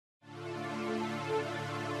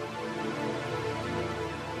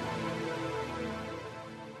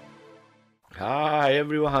Hi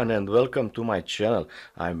everyone and welcome to my channel.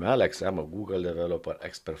 I'm Alex, I'm a Google developer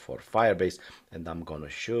expert for Firebase, and I'm gonna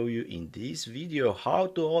show you in this video how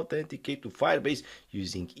to authenticate to Firebase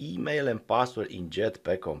using email and password in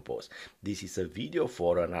Jetpack Compose. This is a video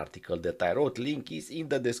for an article that I wrote, link is in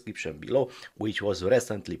the description below, which was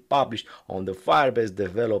recently published on the Firebase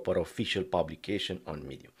developer official publication on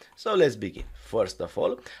Medium. So let's begin. First of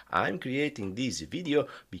all, I'm creating this video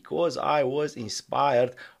because I was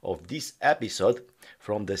inspired of this episode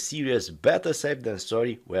from the series Better Safe Than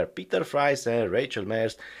Sorry, where Peter Fries and Rachel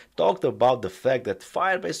Myers talked about the fact that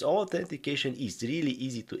Firebase authentication is really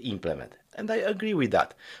easy to implement. And I agree with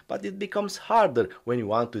that, but it becomes harder when you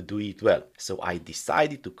want to do it well. So I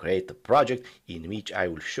decided to create a project in which I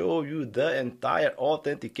will show you the entire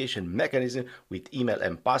authentication mechanism with email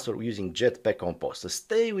and password using Jetpack Compose. So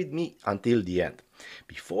stay with me until the end.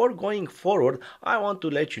 Before going forward, I want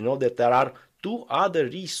to let you know that there are two other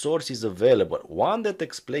resources available. One that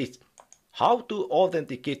explains how to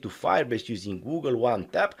authenticate to Firebase using Google One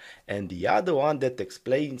Tap, and the other one that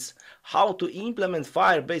explains how to implement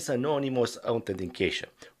Firebase anonymous authentication.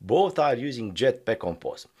 Both are using Jetpack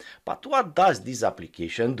Compose. But what does this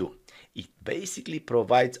application do? It basically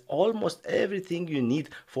provides almost everything you need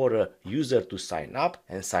for a user to sign up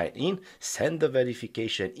and sign in, send the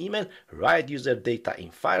verification email, write user data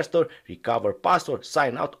in Firestore, recover password,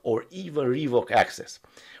 sign out, or even revoke access.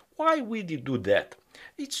 Why would you do that?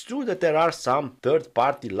 It's true that there are some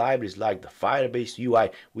third-party libraries like the Firebase UI,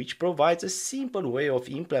 which provides a simple way of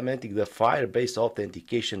implementing the Firebase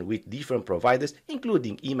authentication with different providers,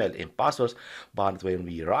 including email and passwords, but when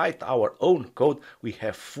we write our own code, we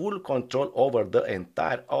have full control over the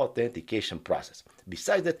entire authentication process.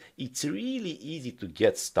 Besides that, it's really easy to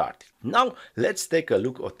get started. Now, let's take a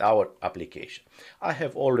look at our application. I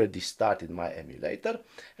have already started my emulator,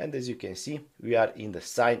 and as you can see, we are in the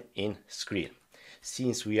sign-in screen.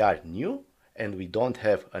 Since we are new and we don't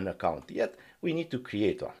have an account yet, we need to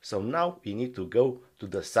create one. So now we need to go to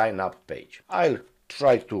the sign up page. I'll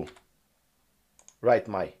try to write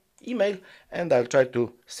my email and I'll try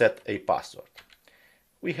to set a password.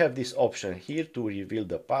 We have this option here to reveal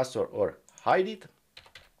the password or hide it.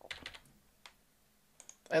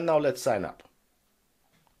 And now let's sign up.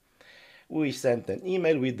 We sent an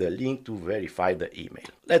email with the link to verify the email.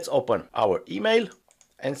 Let's open our email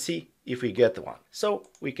and see if we get one. So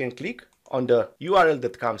we can click on the URL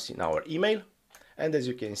that comes in our email, and as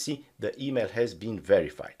you can see, the email has been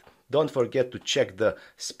verified. Don't forget to check the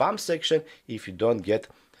spam section if you don't get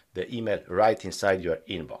the email right inside your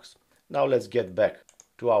inbox. Now let's get back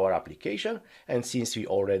to our application, and since we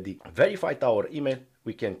already verified our email,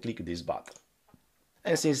 we can click this button.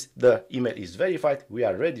 And since the email is verified, we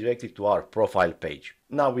are redirected to our profile page.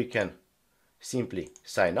 Now we can simply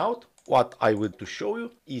sign out. What I would to show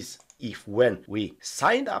you is if when we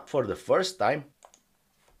signed up for the first time,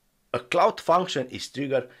 a cloud function is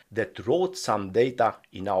triggered that wrote some data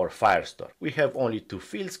in our Firestore. We have only two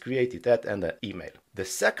fields, created at and an email. The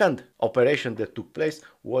second operation that took place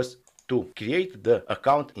was to create the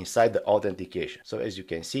account inside the authentication. So as you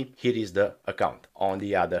can see, here is the account. On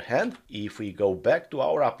the other hand, if we go back to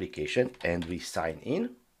our application and we sign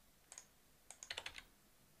in,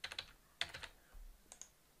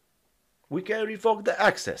 we can revoke the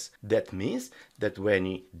access. That means that when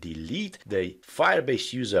you delete the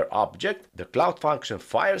Firebase user object, the cloud function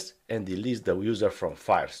fires and deletes the user from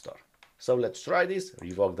Firestore. So let's try this,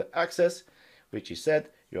 revoke the access, which is said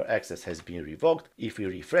your access has been revoked. If we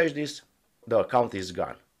refresh this, the account is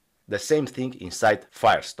gone. The same thing inside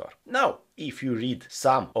Firestore. Now, if you read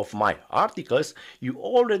some of my articles, you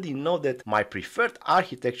already know that my preferred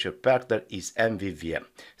architecture pattern is MVVM.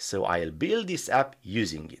 So I'll build this app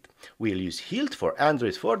using it. We'll use Hilt for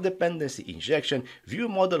Android for dependency injection, View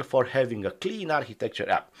model for having a clean architecture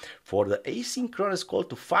app. For the asynchronous call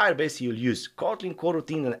to Firebase, you'll use Kotlin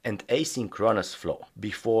coroutine and asynchronous flow.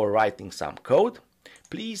 Before writing some code,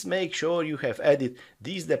 please make sure you have added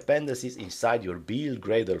these dependencies inside your build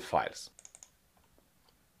Gradle files.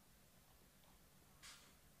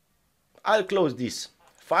 I'll close these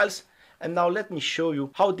files, and now let me show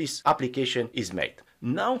you how this application is made.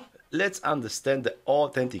 Now let's understand the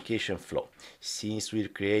authentication flow. Since we're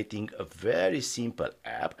creating a very simple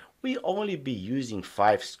app, we'll only be using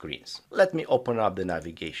 5 screens. Let me open up the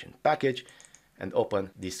navigation package and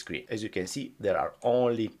open this screen. As you can see, there are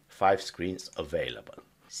only 5 screens available.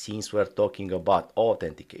 Since we're talking about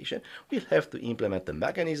authentication, we'll have to implement a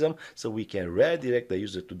mechanism so we can redirect the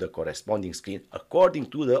user to the corresponding screen according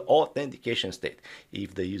to the authentication state.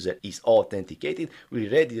 If the user is authenticated, we'll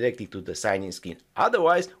redirect it to the sign-in screen.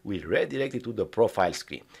 Otherwise, we'll redirect it to the profile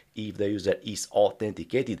screen. If the user is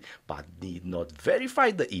authenticated but did not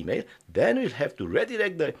verify the email, then we'll have to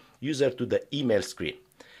redirect the user to the email screen.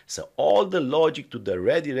 So all the logic to the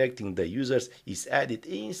redirecting the users is added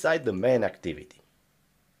inside the main activity.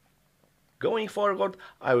 Going forward,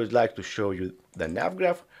 I would like to show you the nav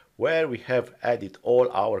graph where we have added all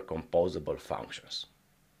our composable functions.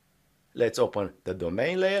 Let's open the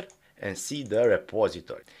domain layer and see the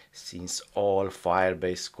repository. Since all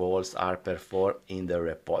Firebase calls are performed in the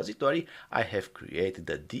repository, I have created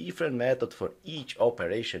a different method for each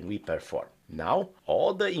operation we perform. Now,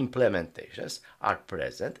 all the implementations are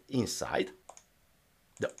present inside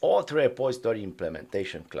the auth repository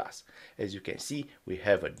implementation class. As you can see, we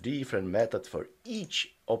have a different method for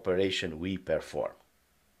each operation we perform.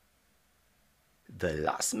 The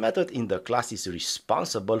last method in the class is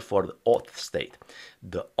responsible for the auth state.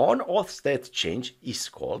 The onAuth state change is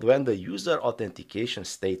called when the user authentication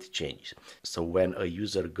state changes. So when a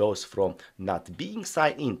user goes from not being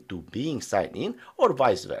signed in to being signed in, or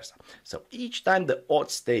vice versa. So each time the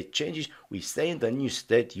auth state changes, we send a new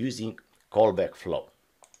state using callback flow.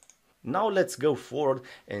 Now let's go forward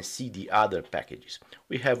and see the other packages.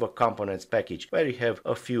 We have a components package where we have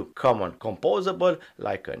a few common composable,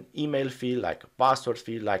 like an email field, like a password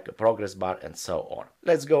field, like a progress bar, and so on.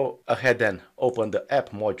 Let's go ahead and open the app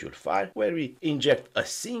module file where we inject a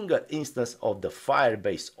single instance of the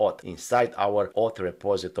Firebase auth inside our auth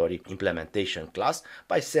repository implementation class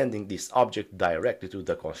by sending this object directly to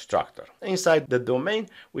the constructor. Inside the domain,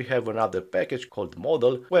 we have another package called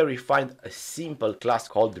model where we find a simple class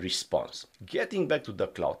called response. Getting back to the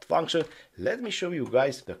cloud function, let me show you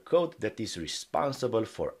guys the code that is responsible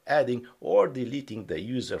for adding or deleting the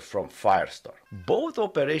user from Firestore. Both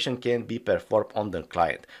operations can be performed on the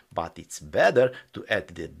client, but it's better to add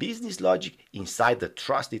the business logic inside the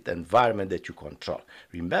trusted environment that you control.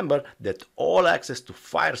 Remember that all access to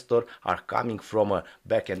Firestore are coming from a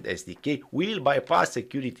backend SDK will bypass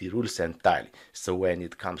security rules entirely. So when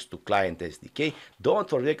it comes to client SDK, don't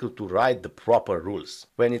forget to write the proper rules.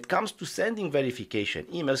 When it comes to sending verification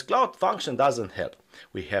emails, Cloud Function doesn't help.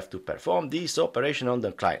 We have to perform this operation on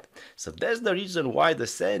the client. So that's the reason why the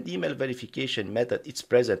send email verification method is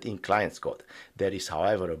present in client's code. There is,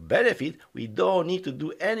 however, a benefit. We don't need to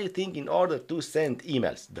do anything in order to send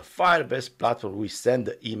emails. The Firebase platform will send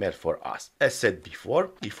the email for us. As said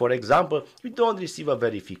before, if for example you don't receive a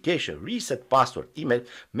verification reset password email,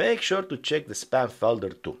 make sure to check the spam folder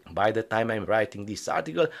too. By the time I'm writing this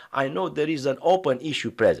article, I know there is an open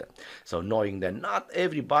issue present. So knowing that not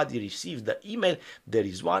everybody receives the email, there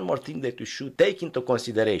is one more thing that you should take into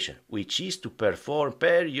consideration, which is to perform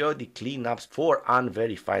periodic cleanups for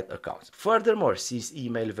unverified accounts. Furthermore, since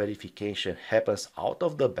email verification happens out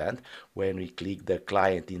of the band, when we click the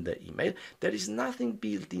client in the email, there is nothing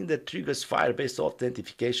built in that triggers Firebase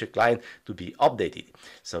authentication client to be updated.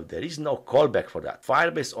 So there is no callback for that.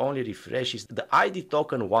 Firebase only refreshes the ID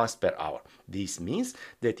token once per hour. This means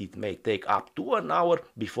that it may take up to an hour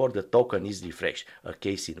before the token is refreshed, a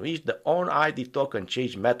case in which the onID token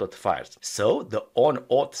change method fires. So the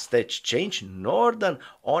onAuth state change nor the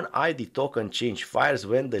onID token change fires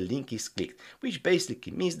when the link is clicked, which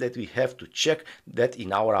basically means that we have to check that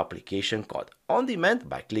in our application code on demand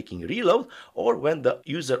by clicking reload, or when the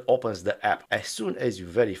user opens the app. As soon as you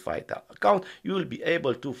verify the account, you will be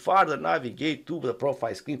able to further navigate to the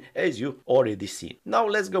profile screen as you already seen. Now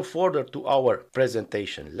let's go further to our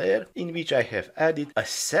presentation layer, in which I have added a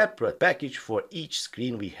separate package for each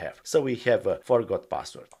screen we have. So we have a forgot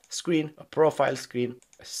password screen, a profile screen,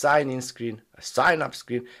 a sign-in screen, a sign-up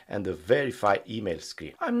screen, and a verify email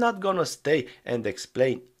screen. I'm not gonna stay and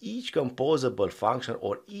explain each composable function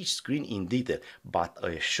or each screen in detail, but I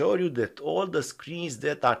assure you that all the screens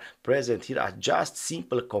that are present here are just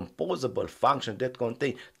simple composable functions that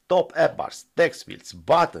contain top app bars, text fields,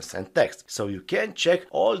 buttons, and text. So you can check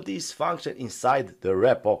all these functions inside the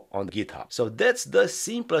repo on GitHub. So that's the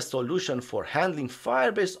simplest solution for handling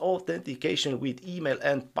Firebase authentication with email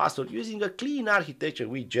and password using a clean architecture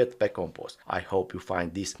with Jetpack Compose. I hope you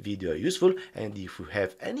find this video useful, and if you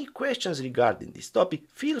have any questions regarding this topic,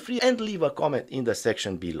 feel free and leave a comment in the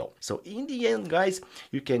section below. So in the end, guys,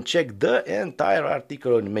 you can check the entire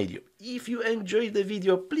article on Medium. If you enjoyed the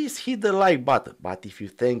video, please hit the like button. But if you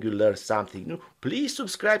think you learned something new, please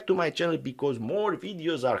subscribe to my channel because more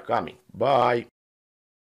videos are coming. Bye!